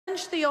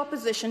the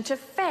opposition to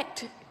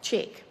fact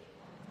check.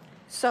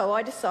 So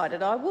I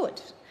decided I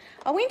would.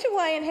 I went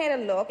away and had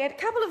a look at a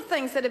couple of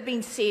things that have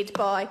been said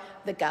by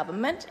the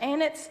government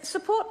and its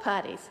support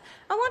parties.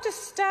 I want to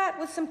start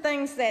with some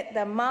things that the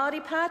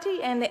Māori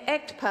Party and the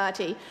ACT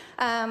Party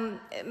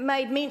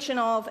made mention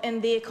of in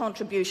their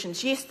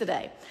contributions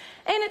yesterday.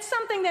 And it's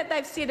something that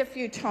they've said a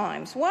few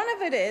times. One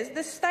of it is,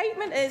 the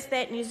statement is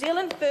that New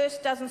Zealand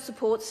First doesn't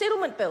support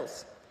settlement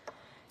bills.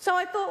 So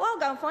I thought, well, I'll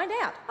go and find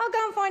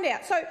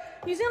out. So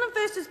New Zealand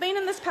First has been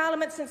in this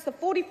parliament since the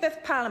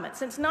 45th parliament,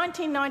 since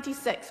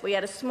 1996. We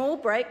had a small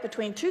break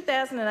between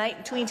 2008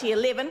 and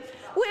 2011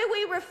 where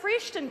we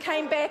refreshed and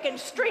came back in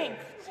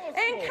strength.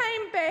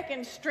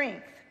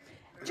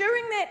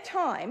 During that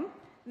time,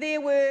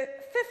 there were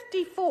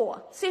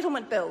 54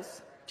 settlement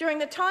bills. During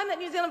the time that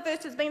New Zealand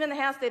First has been in the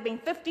House, there have been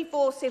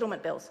 54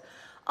 settlement bills.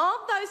 Of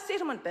those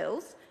settlement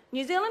bills,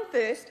 New Zealand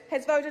First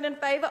has voted in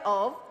favour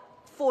of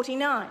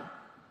 49.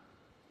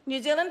 New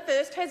Zealand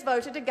First has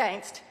voted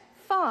against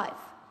 5.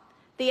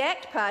 The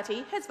ACT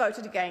Party has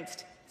voted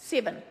against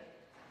 7.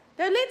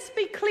 Now, let's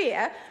be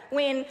clear,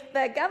 when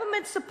the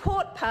government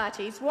support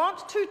parties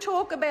want to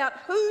talk about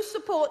who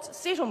supports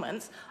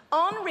settlements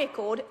on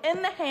record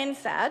in the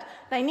Hansard,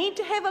 they need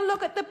to have a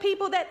look at the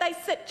people that they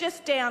sit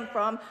just down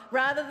from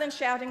rather than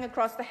shouting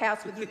across the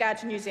House with regard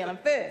to New Zealand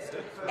First.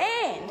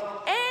 And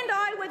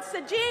I would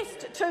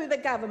suggest to the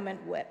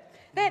government whip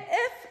that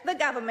if the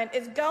government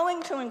is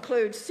going to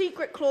include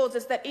secret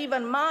clauses that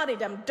even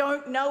Māoridom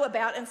don't know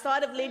about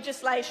inside of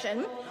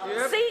legislation,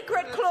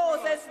 secret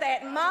clauses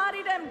that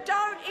Māoridom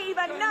don't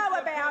even know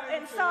about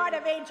inside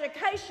of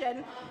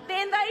education,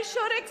 then they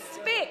should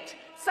expect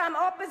some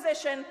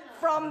opposition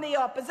from the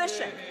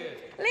opposition.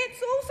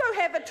 Let's also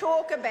have a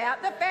talk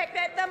about the fact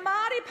that the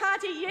Māori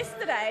Party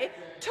yesterday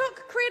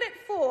took credit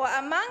for,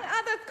 among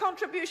other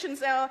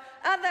contributions or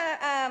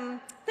other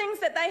things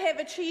that they have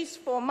achieved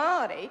for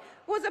Māori,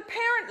 was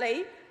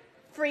apparently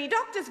free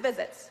doctors'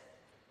 visits.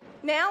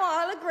 Now,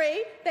 I'll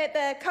agree that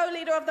the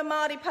co-leader of the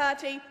Māori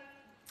Party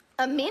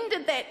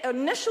amended that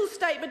initial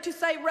statement to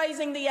say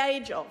raising the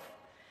age of.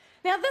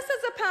 Now, this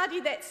is a party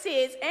that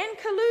says and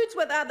colludes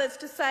with others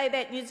to say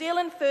that New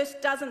Zealand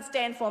First doesn't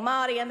stand for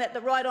Māori and that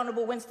the Right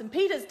Honourable Winston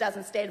Peters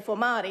doesn't stand for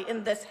Māori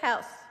in this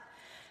House.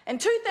 In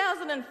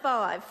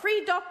 2005,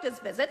 free doctors'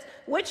 visits,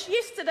 which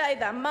yesterday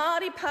the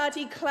Māori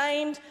Party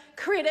claimed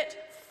credit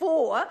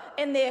for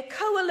in their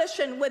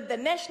coalition with the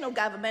national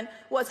government,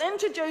 was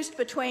introduced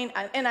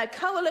in a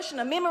coalition,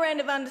 a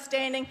memorandum of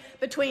understanding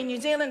between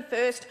New Zealand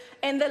First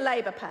and the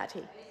Labour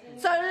Party.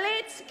 So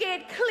let's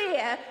get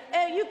clear,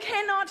 you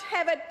cannot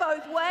have it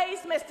both ways,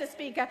 Mr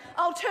Speaker.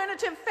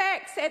 Alternative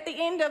facts at the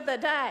end of the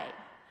day.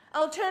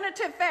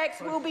 Alternative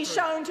facts will be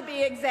shown to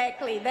be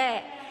exactly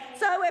that.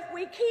 So if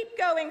we keep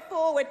going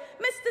forward,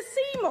 Mr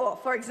Seymour,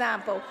 for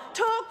example,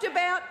 talked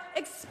about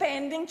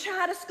expanding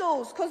charter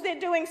schools because they're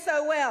doing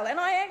so well, and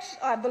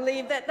I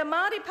believe that the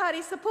Māori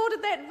Party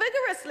supported that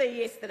vigorously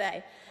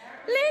yesterday.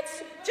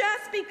 Let's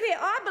just be clear.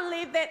 I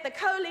believe that the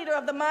co-leader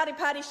of the Māori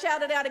Party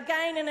shouted out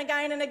again and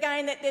again and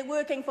again that they're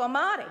working for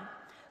Māori.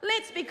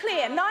 Let's be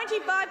clear,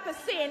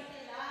 95%...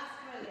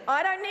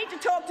 I don't need to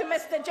talk to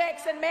Mr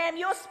Jackson, ma'am.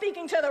 You're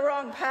speaking to the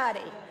wrong party.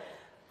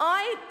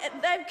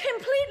 They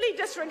completely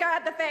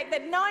disregard the fact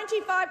that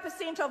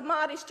 95% of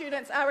Māori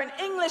students are in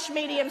English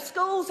medium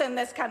schools in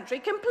this country,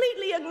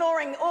 completely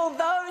ignoring all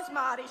those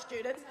Māori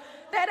students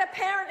that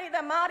apparently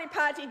the Māori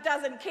Party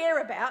doesn't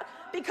care about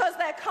because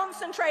they're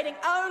concentrating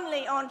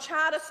only on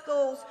charter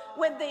schools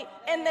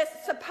in this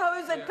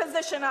supposed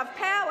position of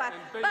power.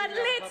 But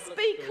let's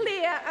be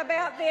clear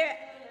about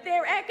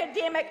their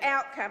academic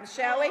outcomes,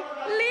 shall we?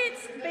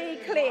 Let's be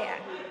clear.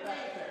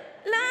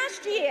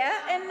 Last year,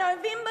 in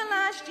November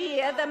last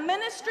year, the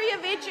Ministry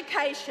of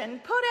Education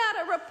put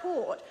out a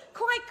report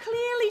quite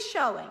clearly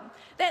showing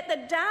that the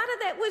data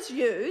that was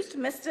used,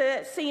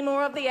 Mr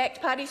Seymour of the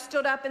ACT Party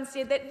stood up and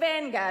said that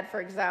Vanguard, for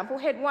example,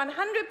 had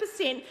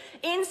 100%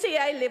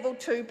 NCA Level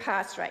 2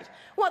 pass rate.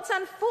 What's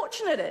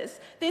unfortunate is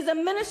there's a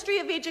Ministry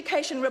of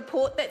Education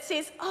report that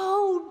says,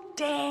 oh,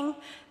 dang,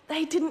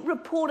 they didn't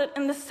report it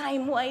in the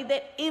same way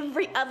that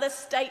every other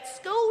state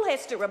school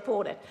has to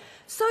report it.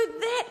 So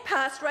that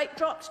pass rate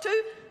dropped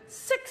to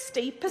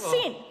 60%.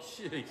 Oh,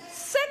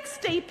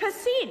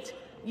 60%.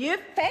 You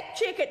fact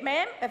check it,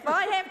 ma'am. If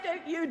I have to,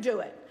 you do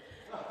it.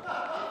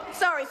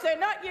 Sorry, sir,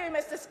 not you,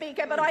 Mr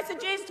Speaker, but I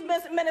suggest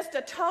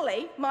Minister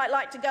Tolley might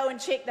like to go and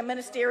check the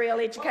Ministerial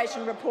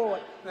Education report.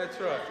 That's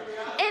right.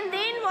 And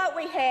then what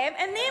we have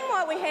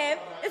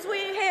is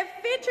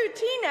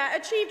Whetūtina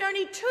achieved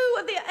only 2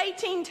 of their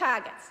 18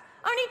 targets.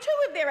 Only 2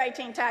 of their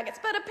 18 targets,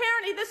 but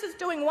apparently this is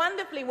doing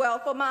wonderfully well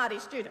for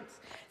Māori students.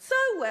 So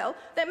well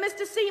that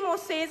Mr Seymour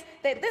says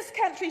that this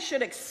country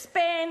should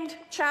expand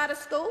charter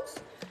schools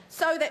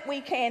so that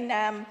we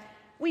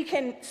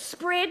can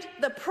spread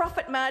the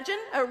profit margin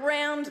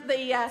around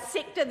the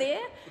sector there.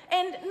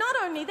 And not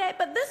only that,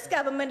 but this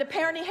government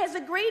apparently has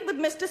agreed with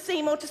Mr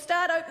Seymour to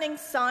start opening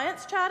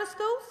science charter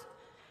schools,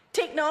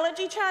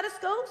 technology charter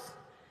schools,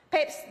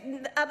 Perhaps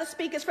other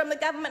speakers from the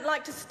government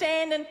like to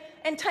stand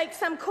and take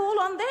some call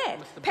on that.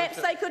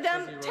 Perhaps they could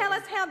tell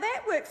us how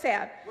that works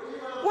out.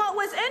 What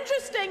was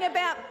interesting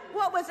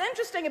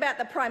about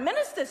the Prime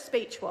Minister's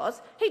speech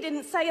was he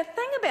didn't say a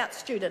thing about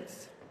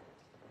students.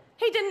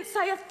 He didn't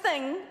say a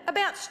thing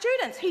about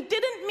students. He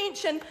didn't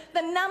mention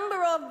the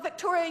number of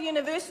Victoria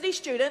University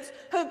students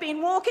who've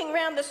been walking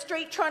around the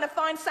street trying to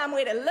find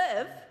somewhere to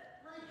live.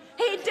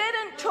 He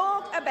didn't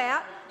talk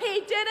about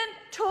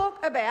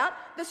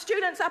the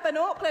students up in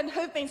Auckland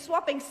who've been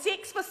swapping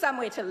sex for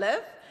somewhere to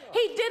live.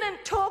 He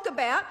didn't talk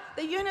about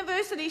the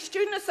university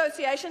student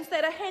associations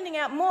that are handing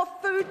out more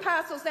food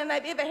parcels than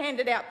they've ever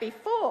handed out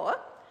before.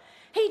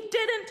 He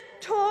didn't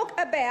talk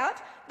about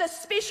the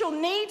special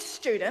needs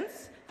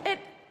students.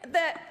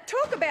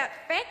 Talk about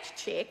fact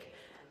check.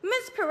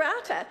 Ms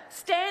Parata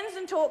stands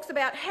and talks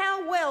about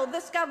how well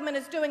this government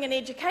is doing in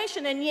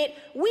education, and yet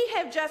we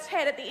have just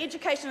had at the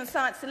Education and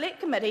Science Select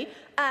Committee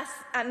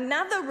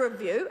another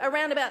review,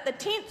 around about the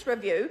 10th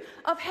review,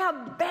 of how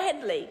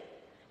badly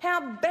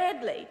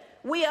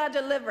we are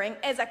delivering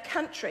as a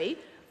country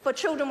for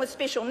children with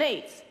special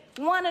needs.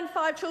 1 in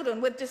 5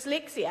 children with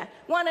dyslexia,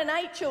 1 in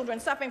 8 children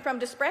suffering from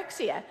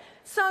dyspraxia.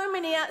 So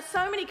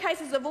many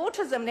cases of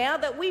autism now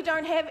that we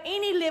don't have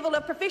any level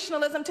of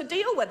professionalism to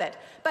deal with it.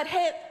 But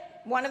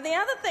one of the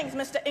other things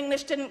Mr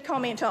English didn't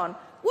comment on,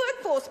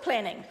 workforce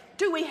planning.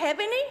 Do we have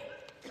any?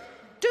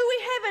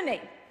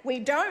 We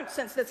don't,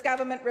 since this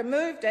government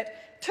removed it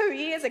 2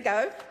 years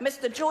ago.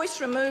 Mr Joyce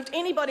removed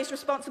anybody's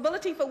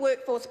responsibility for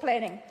workforce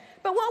planning.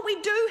 But what we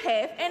do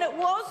have, and it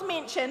was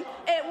mentioned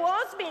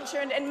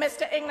in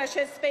Mr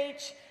English's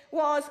speech,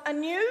 was a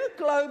new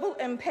global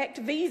impact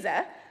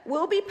visa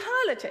will be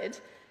piloted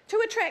to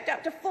attract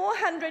up to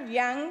 400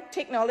 young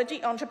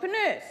technology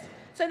entrepreneurs.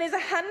 So there's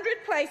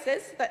 100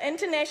 places for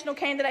international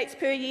candidates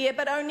per year,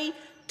 but only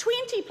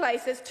 20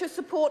 places to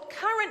support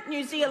current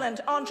New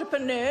Zealand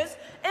entrepreneurs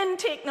in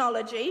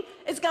technology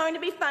is going to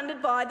be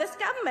funded by this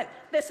government.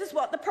 This is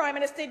what the Prime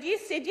Minister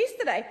said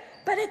yesterday.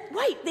 But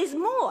wait, there's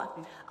more.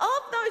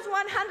 Of those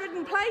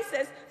 100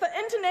 places for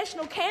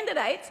international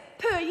candidates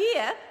per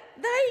year,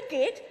 they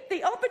get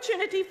the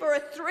opportunity for a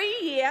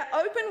 3-year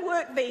open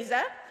work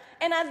visa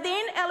and are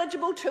then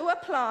eligible to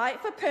apply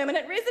for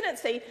permanent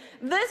residency.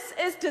 This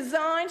is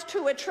designed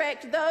to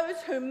attract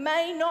those who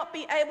may not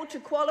be able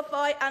to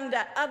qualify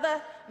under other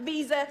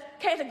visa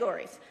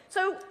categories.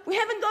 So we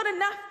haven't got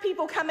enough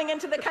people coming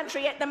into the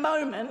country at the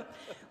moment.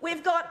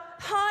 We've got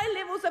high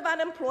levels of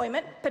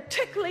unemployment,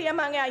 particularly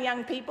among our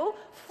young people.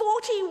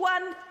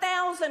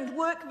 41,000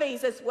 work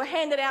visas were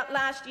handed out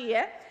last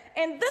year.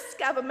 And this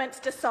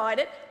government's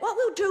decided what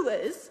we'll do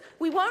is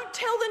we won't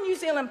tell the New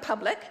Zealand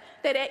public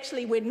that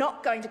actually we're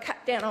not going to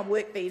cut down on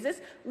work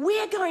visas.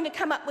 We're going to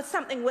come up with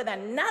something with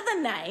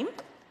another name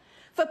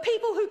for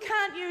people who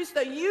can't use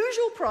the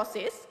usual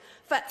process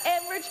for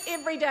average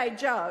everyday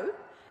Joe,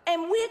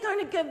 and we're going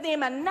to give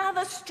them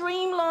another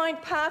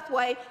streamlined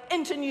pathway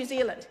into New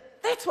Zealand.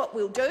 That's what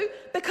we'll do,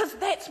 because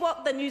that's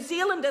what the New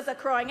Zealanders are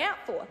crying out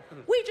for.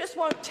 We just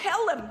won't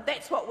tell them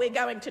that's what we're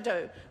going to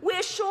do.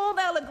 We're sure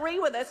they'll agree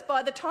with us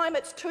by the time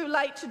it's too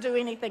late to do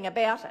anything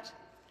about it.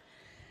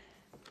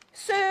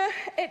 Sir,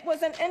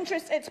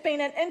 it's been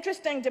an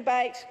interesting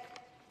debate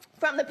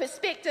from the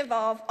perspective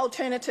of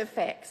alternative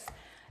facts.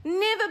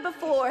 Never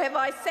before have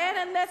I sat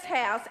in this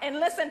House and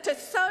listened to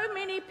so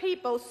many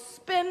people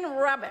spin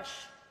rubbish.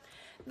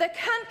 The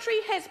country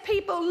has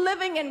people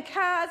living in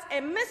cars,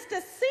 and Mr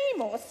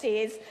Seymour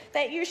says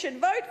that you should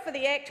vote for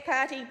the ACT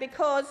Party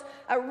because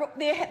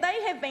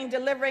they have been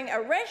delivering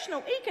a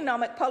rational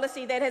economic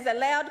policy that has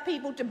allowed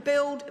people to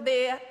build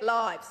their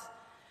lives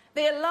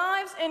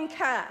in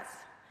cars,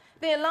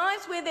 their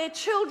lives where their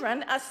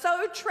children are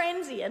so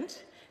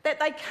transient that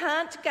they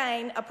can't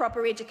gain a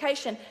proper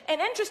education.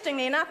 And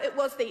interestingly enough, it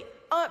was the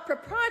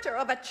proprietor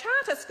of a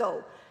charter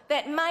school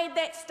that made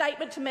that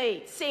statement to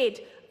me, said,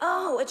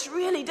 "Oh, it's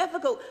really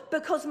difficult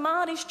because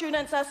Māori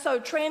students are so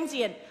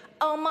transient."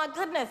 Oh my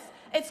goodness,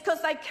 it's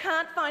because they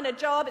can't find a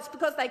job, it's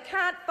because they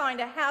can't find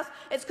a house,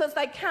 it's because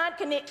they can't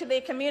connect to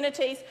their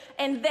communities,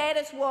 and that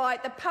is why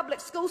the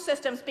public school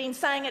system's been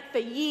saying it for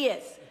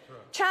years.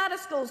 Charter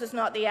schools is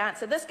not the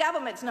answer. This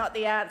government's not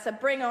the answer.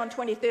 Bring on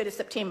 23rd of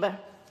September.